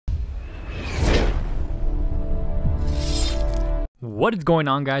What is going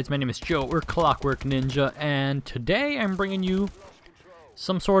on, guys? My name is Joe, or Clockwork Ninja, and today I'm bringing you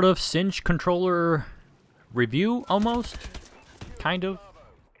some sort of Cinch controller review, almost, kind of.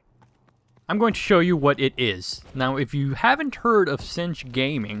 I'm going to show you what it is. Now, if you haven't heard of Cinch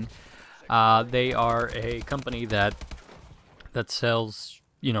Gaming, they are a company that sells,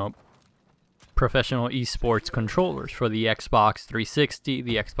 professional esports controllers for the Xbox 360,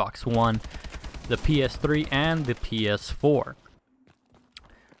 the Xbox One, the PS3, and the PS4.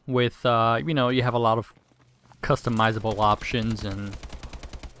 With you have a lot of customizable options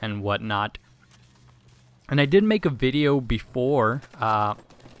and whatnot. And I did make a video before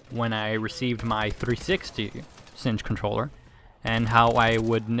when I received my 360 Cinch controller, and how I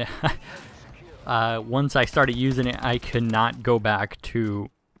would once I started using it, I could not go back to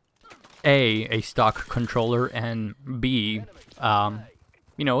a stock controller, and B, a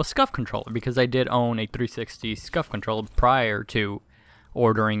scuff controller, because I did own a 360 scuff controller prior to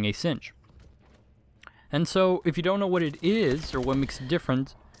ordering a Cinch. And so, if you don't know what it is or what makes it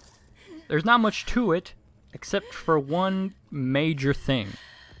different, there's not much to it except for one major thing.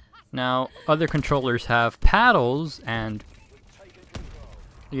 Now, other controllers have paddles, and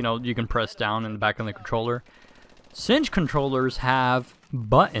you can press down in the back of the controller. Cinch controllers have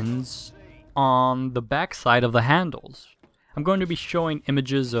buttons on the back side of the handles. I'm going to be showing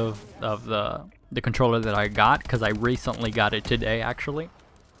images of the controller that I got, because I recently got it today, actually.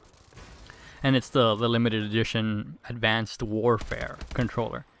 And it's the limited edition Advanced Warfare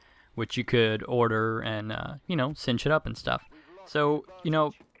controller, which you could order and, cinch it up and stuff. So,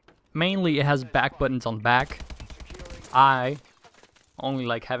 mainly it has back buttons on the back. I only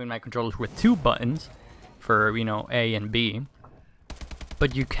like having my controllers with two buttons for, A and B.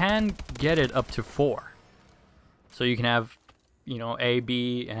 But you can get it up to 4. So you can have, A,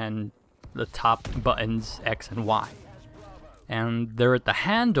 B, and the top buttons X and Y. And they're at the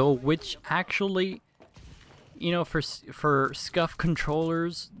handle, which actually, for scuff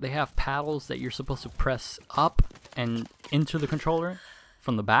controllers, they have paddles that you're supposed to press up and into the controller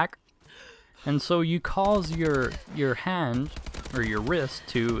from the back. And so you cause your hand or your wrist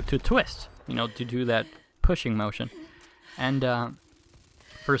to twist, to do that pushing motion. And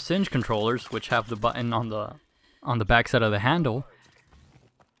for Cinch controllers, which have the button on the back side of the handle,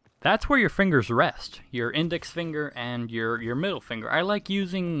 that's where your fingers rest, your index finger and your middle finger. I like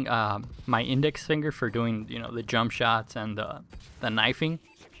using my index finger for doing, the jump shots and the knifing.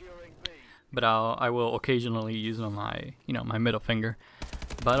 But I will occasionally use my, my middle finger.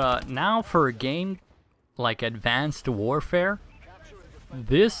 But now for a game like Advanced Warfare,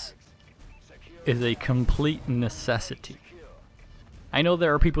 this is a complete necessity. I know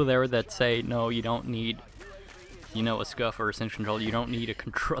there are people there that say, no, you don't need a scuff or a Cinch controller. You don't need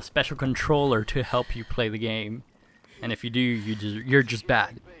a special controller to help you play the game, and if you do, you're just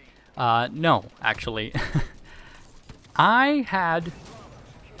bad. No, actually, I had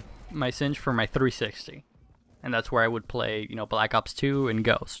my Cinch for my 360, and that's where I would play, Black Ops 2 and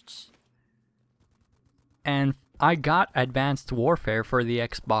Ghosts. And I got Advanced Warfare for the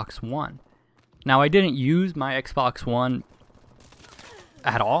Xbox One. Now, I didn't use my Xbox One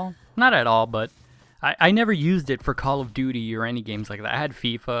at all. Not at all, but I never used it for Call of Duty or any games like that. I had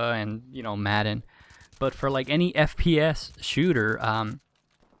FIFA and, Madden. But for, like, any FPS shooter, I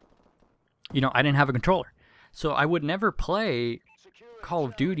didn't have a controller. So I would never play Call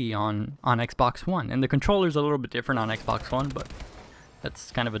of Duty on Xbox One. And the controller's a little bit different on Xbox One, but that's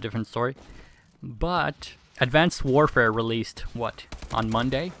kind of a different story. But Advanced Warfare released, on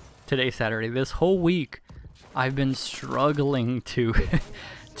Monday? Today's Saturday. This whole week, I've been struggling to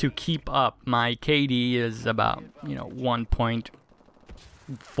to keep up. My KD is about 1.4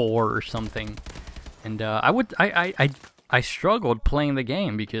 or something, and I struggled playing the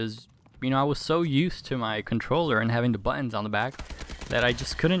game because I was so used to my controller and having the buttons on the back that I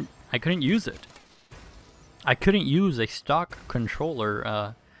couldn't use it. I couldn't use a stock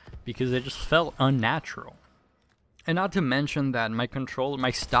controller because it just felt unnatural. And not to mention that my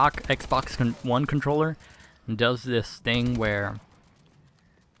stock Xbox One controller does this thing where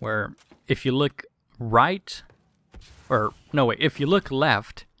if you look right, if you look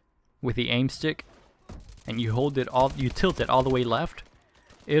left with the aim stick and you tilt it all the way left,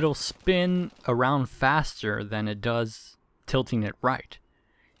 it'll spin around faster than it does tilting it right.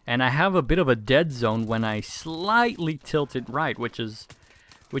 And I have a bit of a dead zone when I slightly tilt it right, which is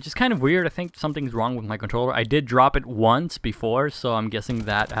kind of weird. I think something's wrong with my controller. I did drop it once before, so I'm guessing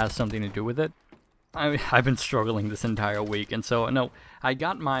that has something to do with it. I've been struggling this entire week, and so, no, I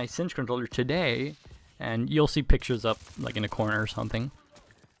got my Cinch controller today, and you'll see pictures up, like, in a corner or something.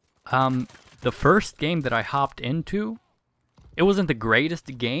 The first game that I hopped into it wasn't the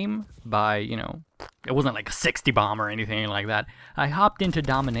greatest game by, you know, it wasn't like a 60 bomb or anything like that. I hopped into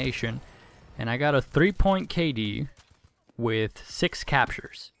domination and I got a 3-point KD with 6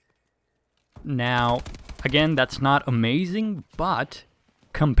 captures. Now, again, that's not amazing, but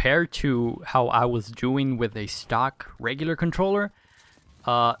compared to how I was doing with a stock regular controller,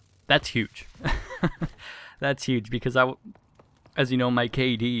 that's huge. That's huge because as you know, my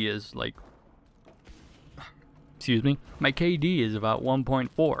KD is like, excuse me, my KD is about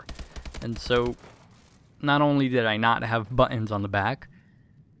 1.4, and so not only did I not have buttons on the back,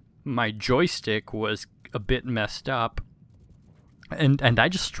 my joystick was a bit messed up, and I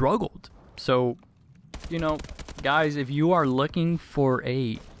just struggled. So, you know, guys, if you are looking for a,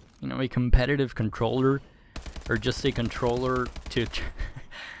 you know, a competitive controller, or just a controller to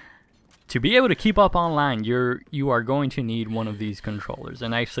to be able to keep up online, you are going to need one of these controllers,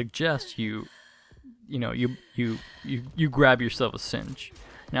 and I suggest you grab yourself a Cinch.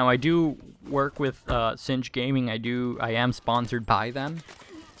 Now, I do work with Cinch Gaming. I am sponsored by them.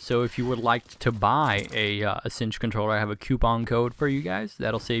 So if you would like to buy a Cinch controller, I have a coupon code for you guys.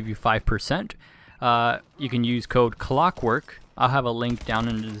 That'll save you 5%. You can use code CLOCKWORK. I'll have a link down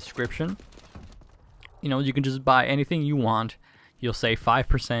in the description. You know, you can just buy anything you want. You'll save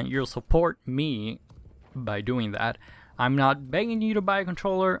 5%. You'll support me by doing that. I'm not begging you to buy a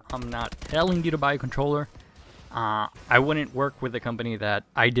controller. I'm not telling you to buy a controller. I wouldn't work with a company that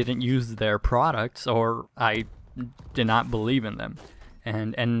I didn't use their products or I did not believe in them.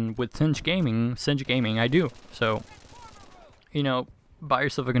 And with Cinch Gaming, I do. So, you know, buy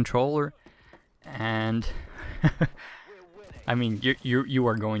yourself a controller, and I mean, you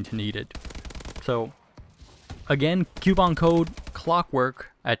are going to need it. So, again, coupon code CLOCKWORK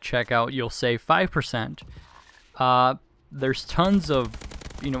at checkout. You'll save 5%. There's tons of,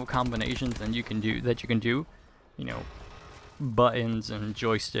 you know, combinations that you can do. You know, buttons and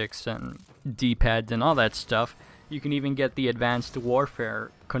joysticks and D-pads and all that stuff. You can even get the Advanced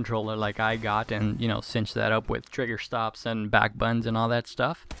Warfare controller like I got and, you know, cinch that up with trigger stops and back buttons and all that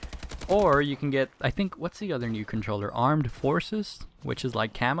stuff. Or you can get, I think, what's the other new controller? Armed Forces, which is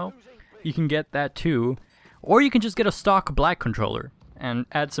like camo. You can get that too. Or you can just get a stock black controller and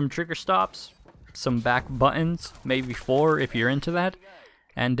add some trigger stops, some back buttons, maybe 4 if you're into that.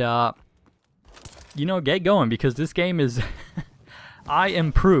 And, you know, get going, because this game is... I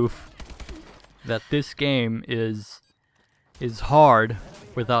am proof that this game is hard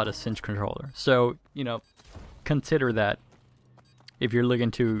without a Cinch controller. So, you know, consider that if you're looking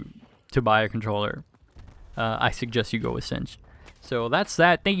to buy a controller. I suggest you go with Cinch. So that's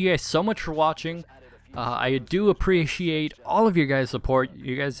that. Thank you guys so much for watching. I do appreciate all of your guys' support.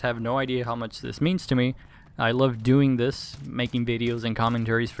 You guys have no idea how much this means to me. I love doing this, making videos and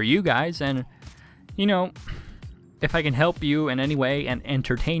commentaries for you guys, and, you know, if I can help you in any way and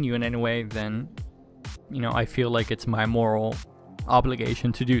entertain you in any way, then, you know, I feel like it's my moral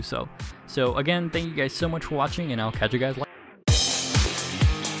obligation to do so. So again, thank you guys so much for watching, and I'll catch you guys later.